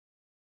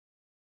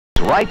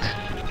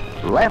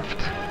right, left,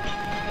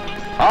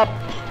 up,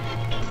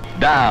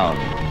 down.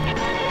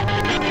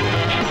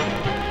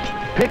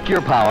 Pick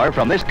your power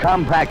from this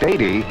compact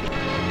 80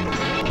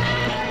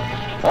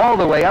 all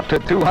the way up to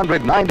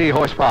 290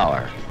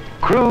 horsepower.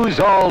 Cruise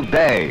all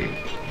day.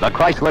 The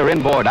Chrysler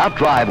inboard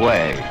outdrive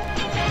way.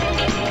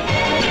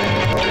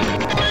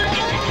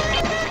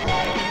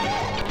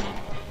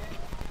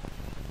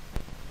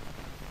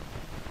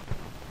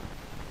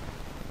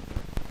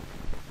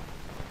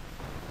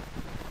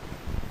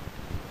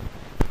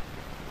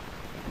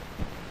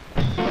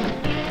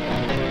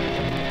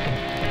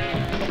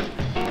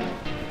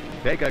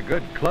 Take a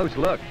good close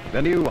look.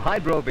 The new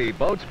Hydro-V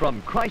boats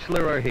from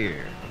Chrysler are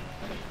here.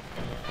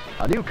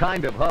 A new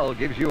kind of hull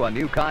gives you a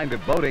new kind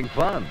of boating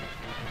fun.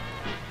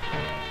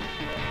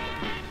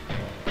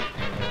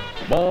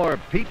 More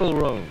people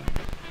room.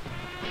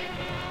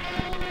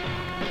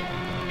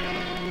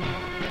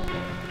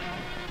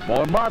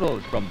 More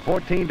models from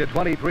 14 to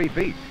 23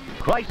 feet.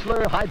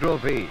 Chrysler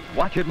Hydro-V.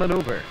 Watch it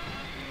maneuver.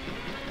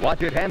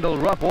 Watch it handle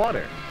rough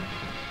water.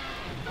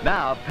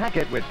 Now pack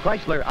it with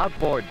Chrysler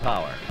outboard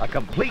power, a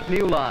complete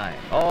new line,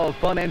 all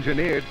fun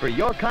engineered for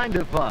your kind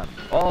of fun,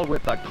 all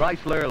with the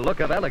Chrysler look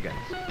of elegance.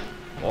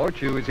 Or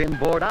choose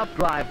inboard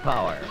outdrive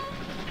power.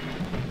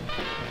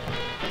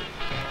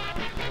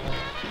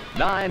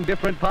 9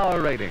 different power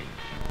ratings,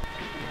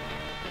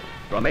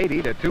 from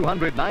 80 to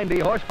 290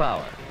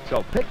 horsepower.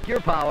 So pick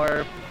your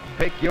power,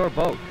 pick your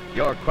boat.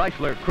 Your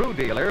Chrysler Crew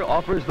dealer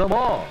offers them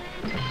all.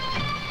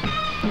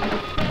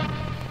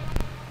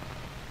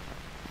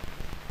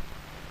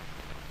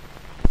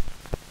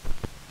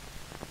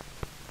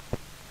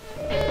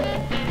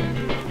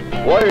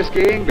 Water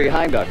skiing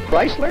behind a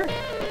Chrysler?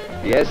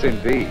 Yes,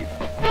 indeed.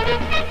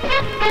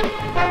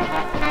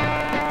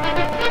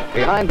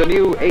 Behind the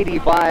new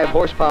 85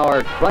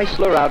 horsepower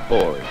Chrysler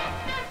outboard.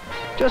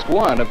 Just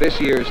one of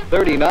this year's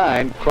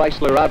 39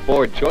 Chrysler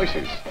outboard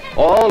choices.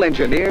 All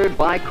engineered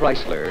by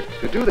Chrysler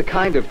to do the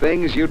kind of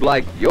things you'd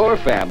like your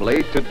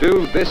family to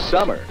do this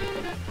summer.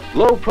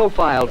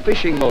 Low-profile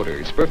fishing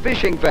motors for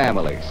fishing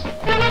families.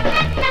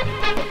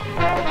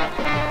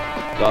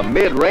 The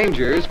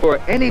mid-rangers for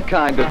any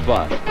kind of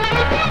fun.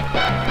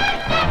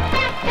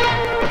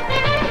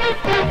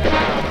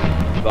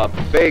 The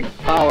big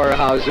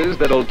powerhouses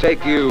that'll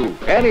take you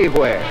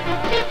anywhere.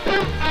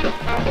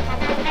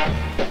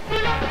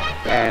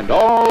 And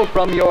all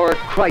from your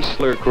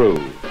Chrysler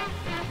Crew.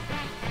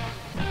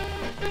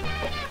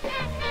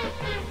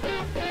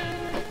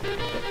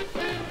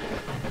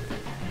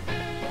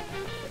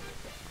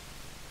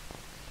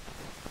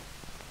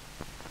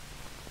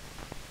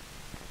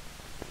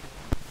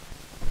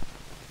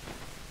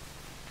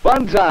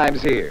 Fun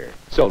times here.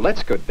 So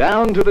let's go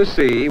down to the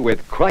sea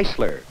with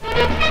Chrysler.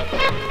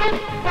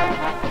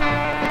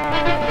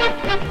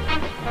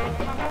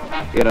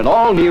 In an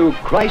all-new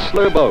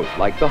Chrysler boat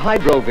like the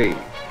Hydro-V,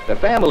 the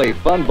family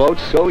fun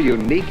boat's so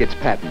unique it's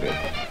patented.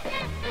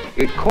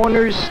 It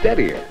corners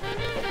steadier.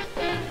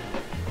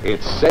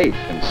 It's safe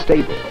and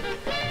stable.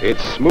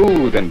 It's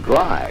smooth and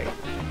dry.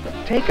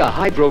 Take a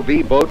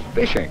Hydro-V boat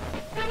fishing.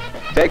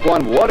 Take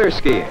one water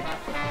skiing.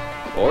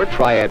 Or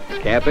try it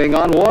camping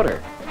on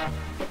water.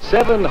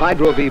 7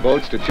 Hydro-V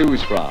boats to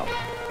choose from.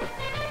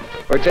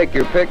 Or take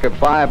your pick of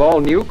 5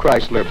 all-new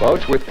Chrysler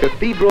boats with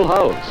cathedral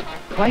hulls,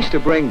 priced to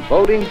bring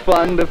boating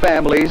fun to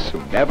families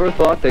who never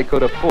thought they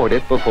could afford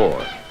it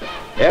before.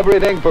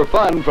 Everything for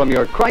fun from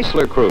your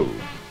Chrysler Crew.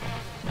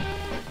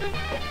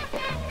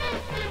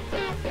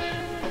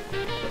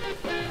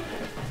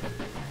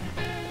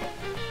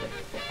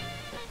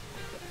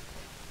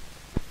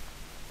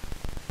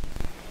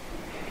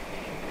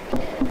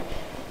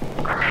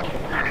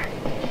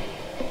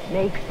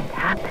 Makes it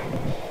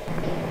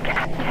happen,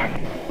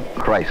 Captain.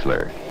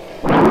 Chrysler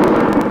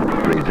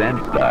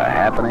presents the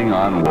happening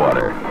on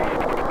water.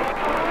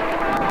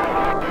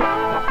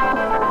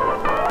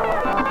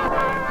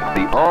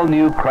 The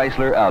all-new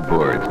Chrysler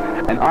Outboards,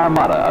 an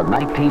armada of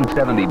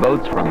 1970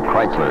 boats from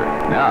Chrysler,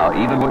 now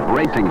even with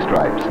racing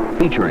stripes,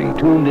 featuring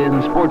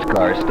tuned-in sports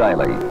car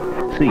styling.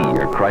 See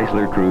your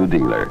Chrysler Crew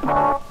dealer.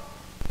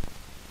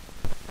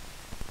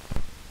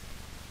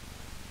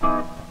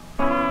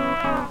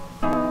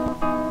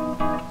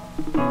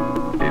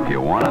 If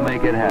you want to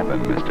make it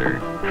happen, mister,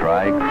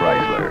 try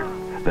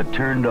Chrysler. The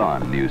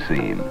turned-on new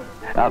scene.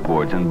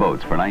 Outboards and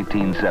boats for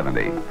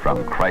 1970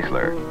 from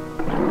Chrysler.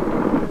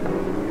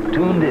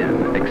 Tuned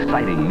in,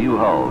 exciting new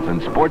hulls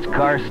and sports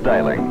car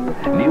styling.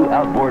 New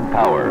outboard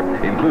power,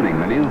 including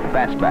the new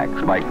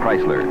Fastbacks by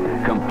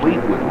Chrysler,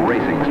 complete with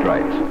racing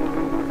stripes.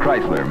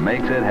 Chrysler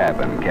makes it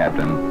happen,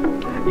 Captain.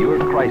 Your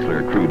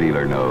Chrysler Crew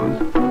dealer knows.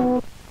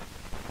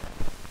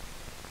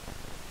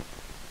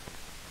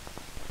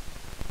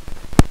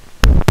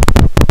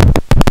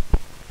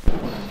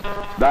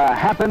 The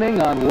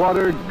happening on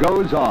water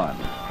goes on.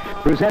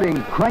 Presenting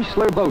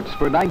Chrysler boats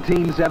for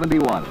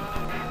 1971.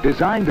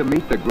 Designed to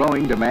meet the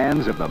growing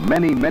demands of the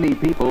many, many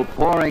people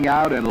pouring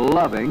out and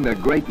loving the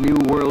great new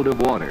world of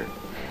water.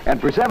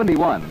 And for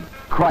 71,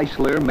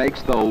 Chrysler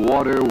makes the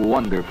water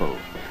wonderful.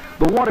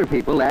 The water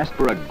people asked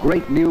for a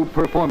great new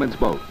performance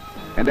boat.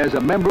 And as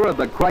a member of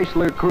the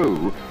Chrysler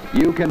crew,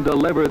 you can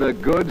deliver the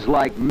goods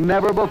like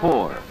never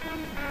before.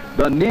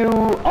 The new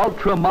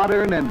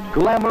ultra-modern and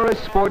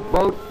glamorous sport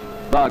boat,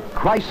 the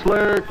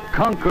Chrysler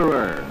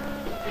Conqueror.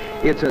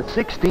 It's a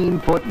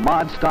 16-foot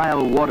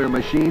mod-style water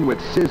machine with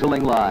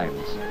sizzling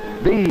lines.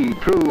 The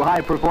true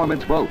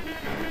high-performance boat,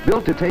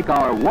 built to take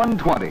our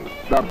 120,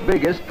 the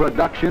biggest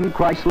production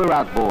Chrysler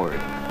outboard.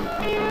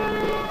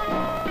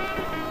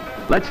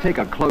 Let's take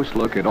a close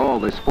look at all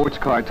the sports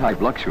car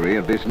type luxury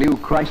of this new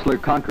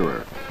Chrysler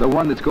Conqueror, the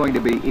one that's going to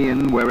be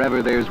in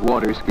wherever there's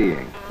water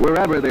skiing,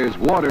 wherever there's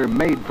water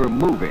made for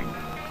moving.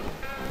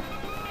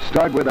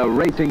 Start with a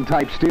racing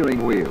type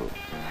steering wheel,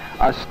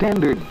 a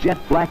standard jet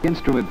black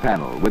instrument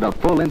panel with a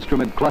full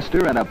instrument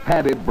cluster and a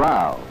padded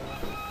brow,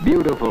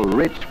 beautiful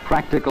rich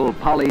practical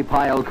poly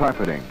pile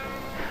carpeting,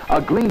 a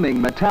gleaming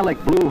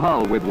metallic blue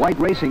hull with white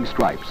racing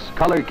stripes,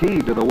 color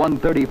keyed to the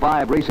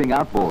 135 racing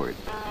outboard.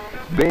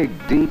 Big,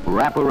 deep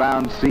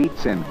wraparound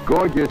seats and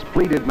gorgeous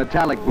pleated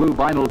metallic blue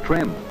vinyl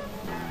trim.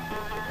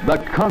 The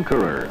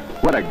Conqueror,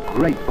 what a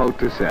great boat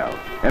to sell.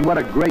 And what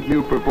a great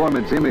new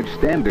performance image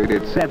standard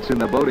it sets in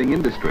the boating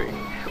industry.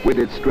 With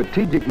its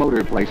strategic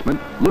motor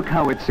placement, look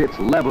how it sits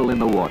level in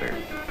the water.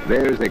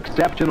 There's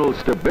exceptional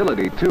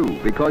stability too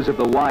because of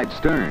the wide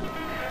stern.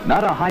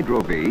 Not a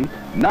Hydro V,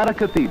 not a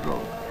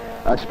Cathedral.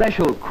 A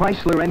special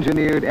Chrysler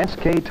engineered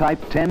SK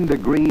type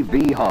 10-degree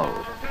V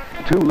hull.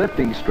 2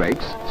 lifting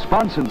strakes,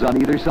 sponsons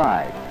on either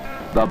side.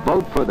 The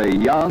boat for the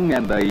young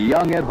and the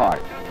young at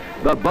heart.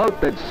 The boat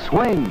that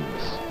swings.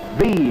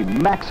 The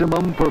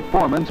maximum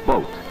performance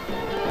boat.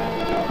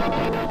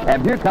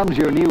 And here comes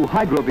your new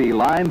Hydro V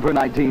line for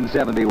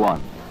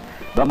 1971.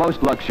 The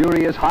most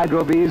luxurious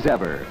Hydro Vs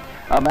ever.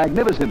 A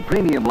magnificent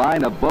premium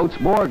line of boats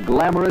more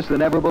glamorous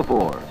than ever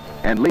before.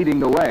 And leading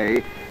the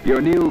way,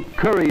 your new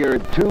Courier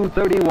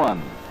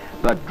 231.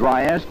 The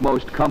driest,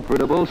 most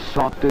comfortable,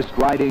 softest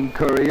riding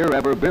Courier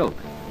ever built.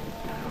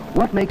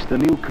 What makes the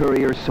new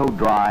Courier so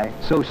dry,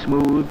 so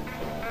smooth?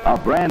 A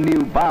brand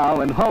new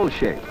bow and hull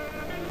shape.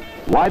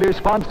 Wider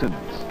sponsons,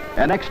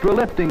 an extra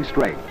lifting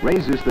strake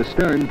raises the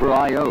stern for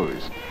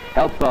IOs.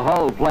 Help the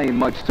hull plane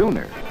much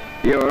sooner.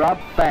 You're up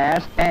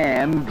fast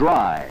and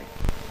dry.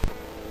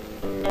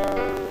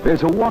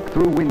 There's a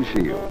walk-through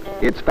windshield.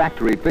 It's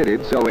factory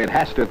fitted, so it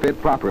has to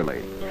fit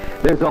properly.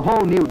 There's a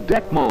whole new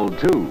deck mold,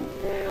 too.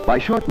 By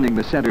shortening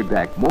the center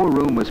deck, more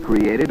room was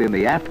created in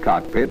the aft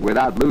cockpit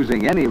without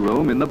losing any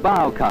room in the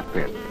bow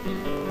cockpit.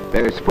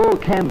 There's full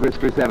canvas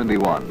for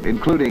 71,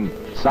 including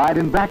side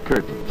and back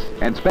curtains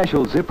and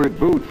special zippered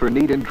boot for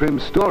neat and trim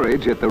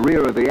storage at the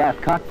rear of the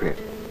aft cockpit.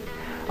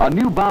 A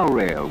new bow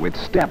rail with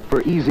step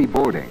for easy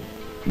boarding.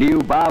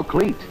 New bow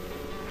cleat.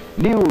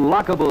 New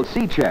lockable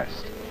sea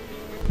chest.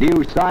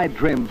 New side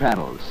trim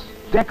panels.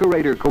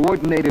 Decorator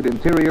coordinated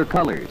interior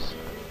colors.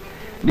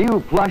 New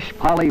plush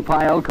poly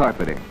pile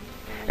carpeting.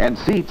 And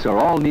seats are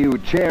all new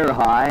chair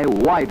high,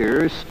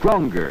 wider,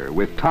 stronger,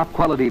 with top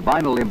quality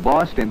vinyl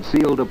embossed and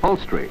sealed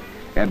upholstery,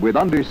 and with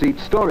underseat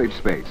storage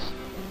space.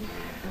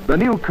 The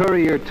new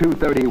Courier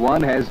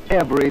 231 has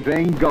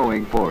everything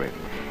going for it.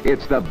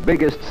 It's the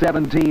biggest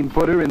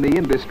 17-footer in the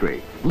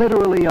industry,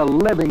 literally a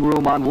living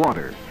room on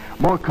water,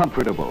 more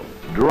comfortable,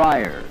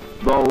 drier,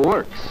 the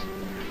works.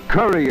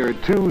 Courier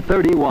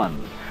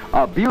 231,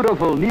 a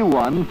beautiful new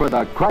one for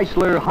the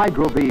Chrysler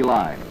Hydro V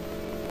line.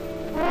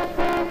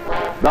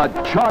 The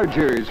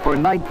Chargers for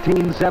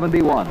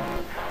 1971.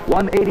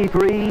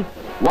 183,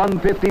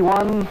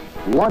 151,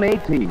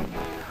 118.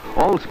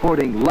 All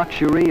sporting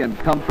luxury and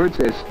comforts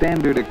as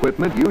standard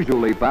equipment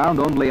usually found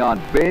only on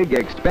big,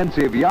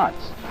 expensive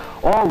yachts.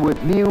 All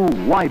with new,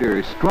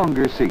 wider,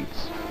 stronger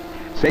seats.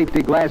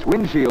 Safety glass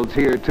windshields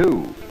here,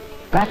 too.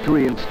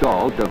 Factory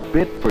installed to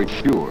fit for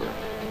sure.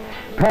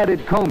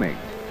 Padded combing.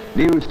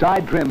 New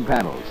side trim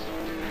panels.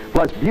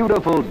 Plus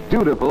beautiful,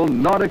 dutiful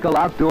nautical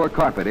outdoor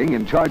carpeting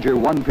in Charger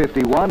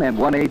 151 and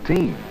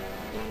 118.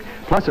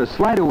 Plus a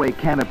slide-away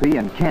canopy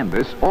and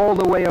canvas all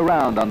the way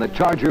around on the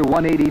Charger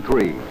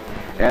 183.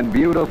 And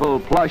beautiful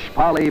plush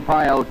poly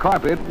pile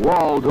carpet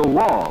wall to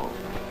wall.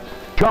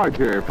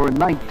 Charger for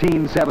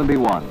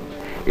 1971.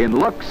 In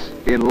looks,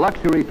 in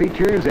luxury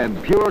features,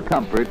 and pure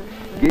comfort,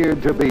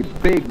 geared to be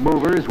big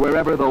movers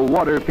wherever the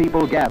water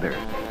people gather.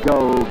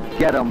 Go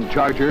get 'em,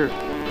 Charger.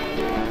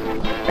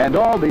 And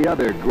all the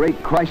other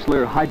great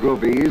Chrysler Hydro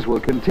Vs will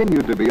continue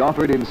to be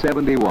offered in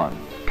 71.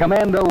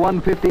 Commando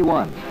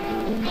 151.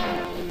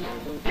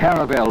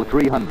 Caravelle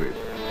 300.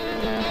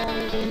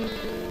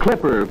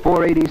 Clipper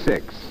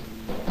 486.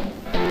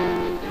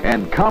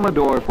 And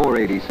Commodore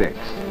 486.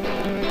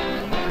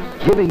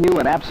 Giving you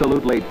an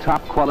absolutely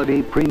top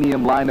quality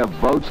premium line of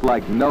boats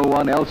like no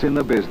one else in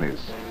the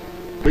business.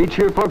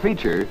 Feature for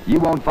feature, you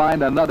won't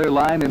find another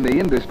line in the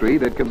industry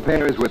that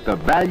compares with the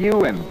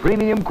value and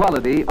premium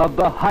quality of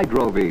the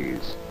Hydro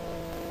Vs.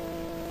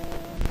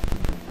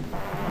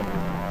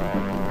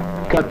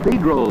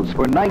 Cathedrals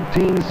for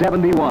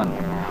 1971.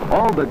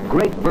 All the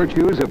great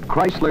virtues of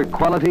Chrysler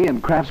quality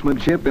and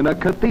craftsmanship in a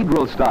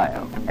cathedral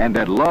style and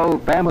at low,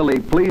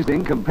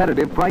 family-pleasing,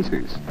 competitive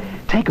prices.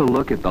 Take a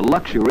look at the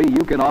luxury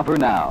you can offer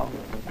now.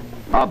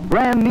 A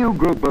brand new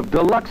group of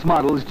deluxe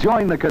models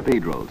join the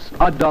cathedrals.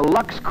 A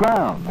deluxe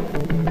crown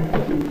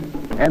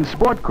and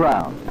sport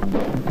crown,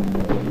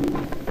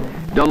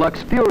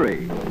 deluxe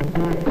fury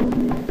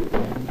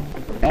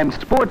and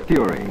sport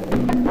fury,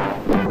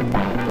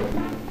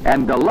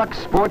 and deluxe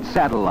sport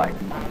satellite,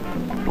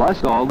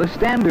 plus all the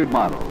standard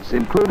models,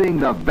 including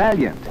the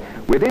Valiant,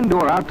 with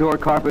indoor-outdoor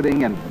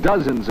carpeting and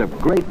dozens of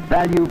great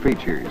value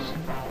features.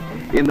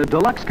 In the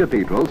deluxe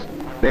cathedrals,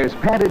 there's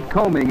padded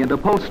combing and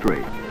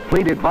upholstery,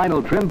 pleated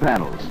vinyl trim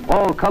panels,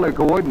 all color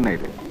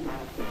coordinated,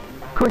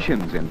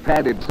 cushions and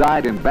padded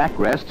side and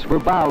backrests for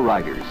bow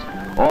riders,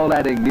 all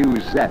adding new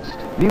zest,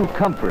 new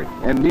comfort,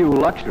 and new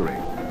luxury.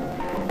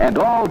 And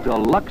all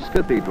deluxe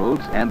cathedrals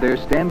and their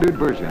standard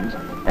versions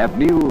have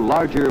new,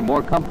 larger,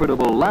 more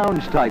comfortable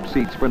lounge-type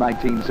seats for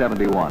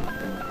 1971.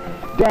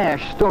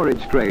 Dash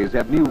storage trays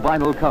have new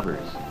vinyl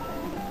covers.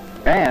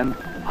 And,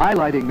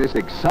 highlighting this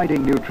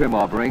exciting new trim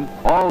offering,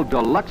 all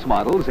deluxe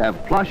models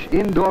have plush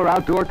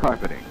indoor-outdoor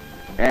carpeting.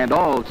 And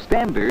all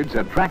standards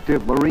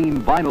attractive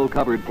marine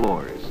vinyl-covered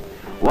floors.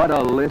 What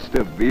a list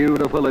of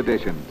beautiful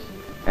additions.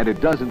 And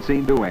it doesn't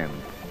seem to end.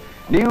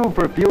 New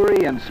for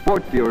Fury and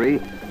Sport Fury,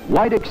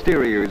 white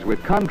exteriors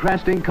with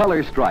contrasting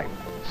color stripe.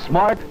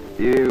 Smart?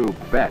 You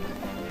bet.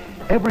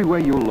 Everywhere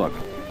you look,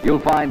 you'll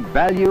find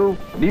value,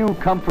 new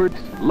comforts,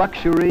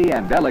 luxury,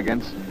 and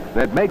elegance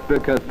that make the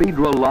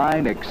Cathedral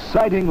line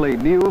excitingly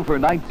new for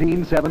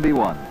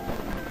 1971.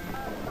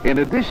 In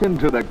addition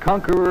to the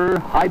Conqueror,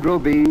 Hydro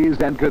Vs,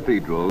 and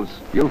Cathedrals,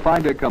 you'll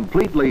find a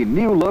completely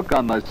new look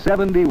on the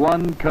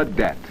 71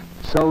 Cadet.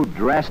 So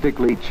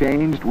drastically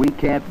changed, we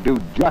can't do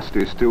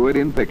justice to it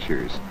in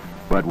pictures.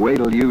 But wait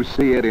till you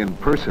see it in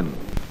person.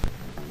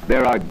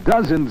 There are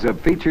dozens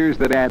of features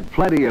that add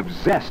plenty of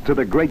zest to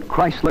the great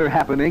Chrysler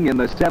happening in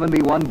the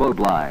 71 boat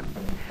line.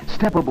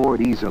 Step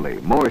aboard easily,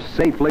 more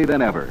safely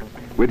than ever,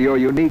 with your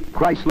unique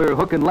Chrysler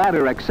hook and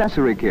ladder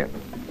accessory kit.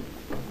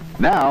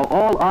 Now,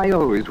 all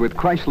IOs with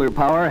Chrysler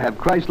Power have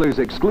Chrysler's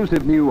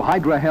exclusive new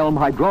Hydra Helm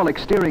hydraulic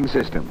steering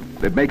system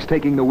that makes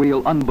taking the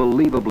wheel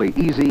unbelievably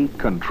easy,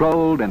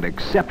 controlled, and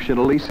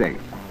exceptionally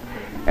safe.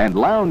 And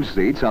lounge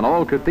seats on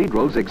all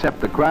cathedrals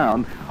except the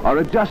Crown are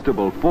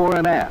adjustable fore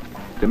and aft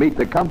to meet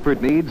the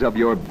comfort needs of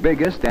your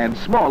biggest and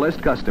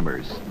smallest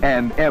customers,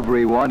 and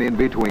everyone in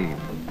between.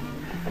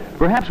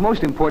 Perhaps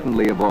most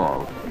importantly of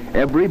all,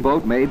 every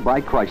boat made by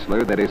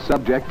Chrysler that is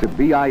subject to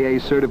BIA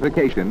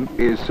certification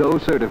is so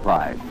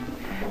certified.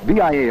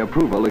 BIA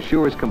approval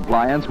assures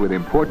compliance with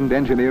important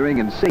engineering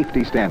and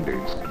safety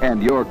standards,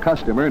 and your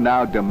customer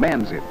now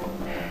demands it.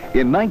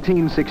 In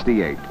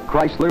 1968,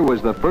 Chrysler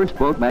was the first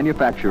boat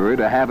manufacturer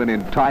to have an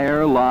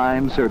entire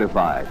line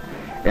certified,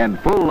 and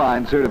full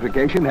line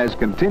certification has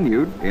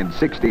continued in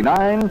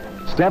 69,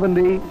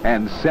 70,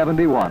 and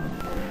 71.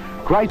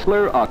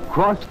 Chrysler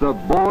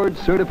across-the-board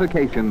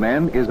certification,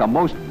 then, is a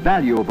most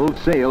valuable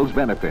sales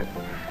benefit.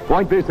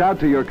 Point this out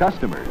to your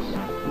customers.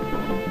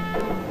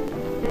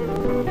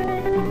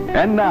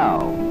 And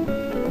now,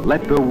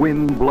 let the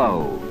wind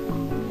blow.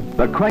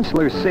 The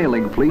Chrysler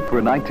Sailing Fleet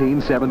for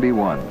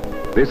 1971.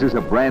 This is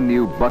a brand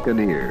new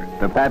Buccaneer,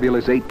 the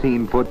fabulous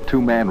 18-foot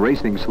two-man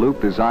racing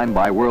sloop designed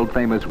by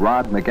world-famous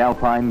Rod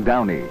McAlpine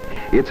Downey.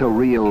 It's a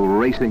real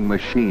racing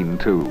machine,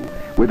 too,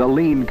 with a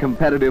lean,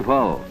 competitive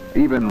hull,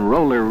 even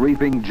roller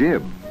reefing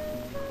jib.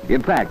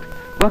 In fact,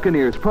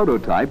 Buccaneer's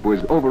prototype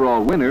was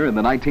overall winner in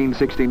the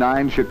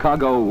 1969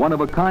 Chicago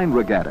One-of-a-Kind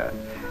Regatta.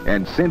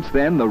 And since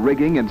then, the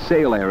rigging and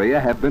sail area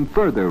have been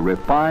further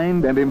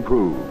refined and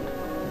improved.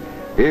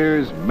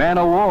 Here's Man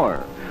o'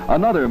 War,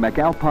 another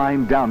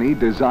McAlpine Downey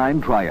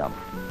design triumph.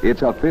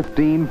 It's a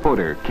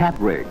 15-footer,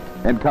 cat-rigged,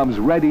 and comes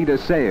ready to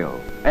sail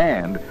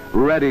and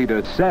ready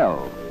to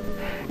sell.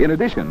 In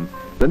addition,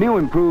 the new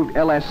improved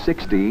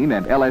LS-16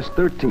 and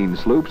LS-13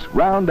 sloops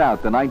round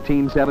out the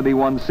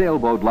 1971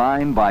 sailboat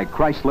line by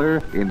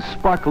Chrysler in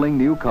sparkling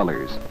new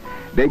colors.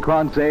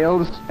 Dacron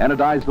sails,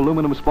 anodized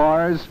aluminum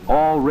spars,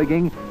 all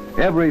rigging,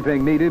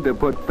 everything needed to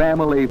put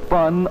family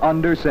fun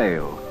under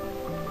sail.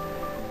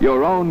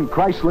 Your own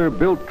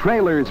Chrysler-built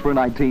trailers for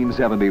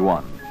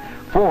 1971.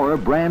 4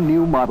 brand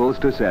new models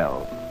to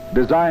sell.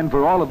 Designed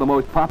for all of the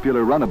most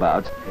popular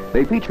runabouts,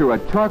 they feature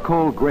a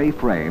charcoal gray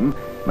frame,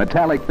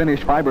 metallic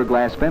finish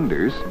fiberglass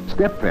fenders,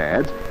 step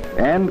pads,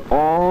 and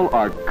all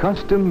are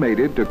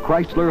custom-mated to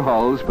Chrysler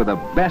hulls for the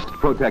best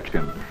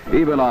protection,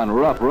 even on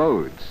rough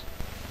roads.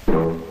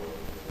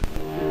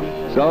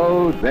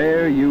 So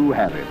there you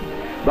have it.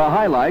 The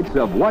highlights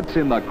of what's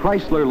in the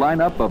Chrysler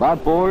lineup of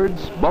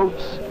outboards,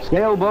 boats,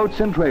 sailboats,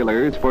 and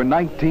trailers for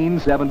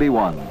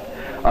 1971.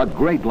 A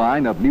great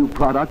line of new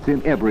products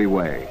in every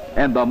way,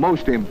 and the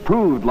most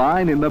improved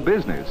line in the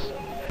business.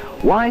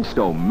 Why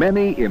so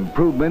many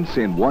improvements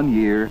in 1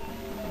 year?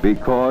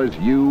 Because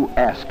you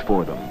asked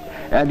for them,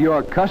 and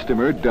your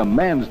customer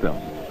demands them.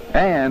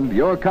 And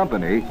your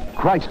company,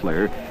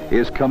 Chrysler,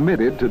 is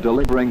committed to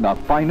delivering the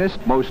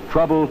finest, most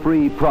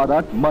trouble-free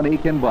product money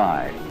can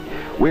buy.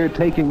 We're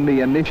taking the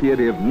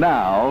initiative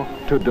now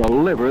to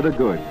deliver the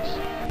goods.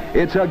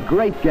 It's a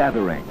great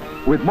gathering,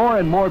 With more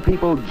and more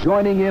people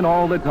joining in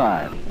all the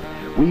time,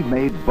 we've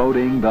made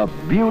boating the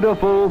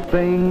beautiful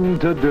thing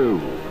to do.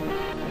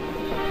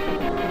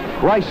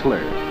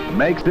 Chrysler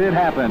makes it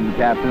happen,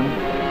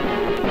 Captain.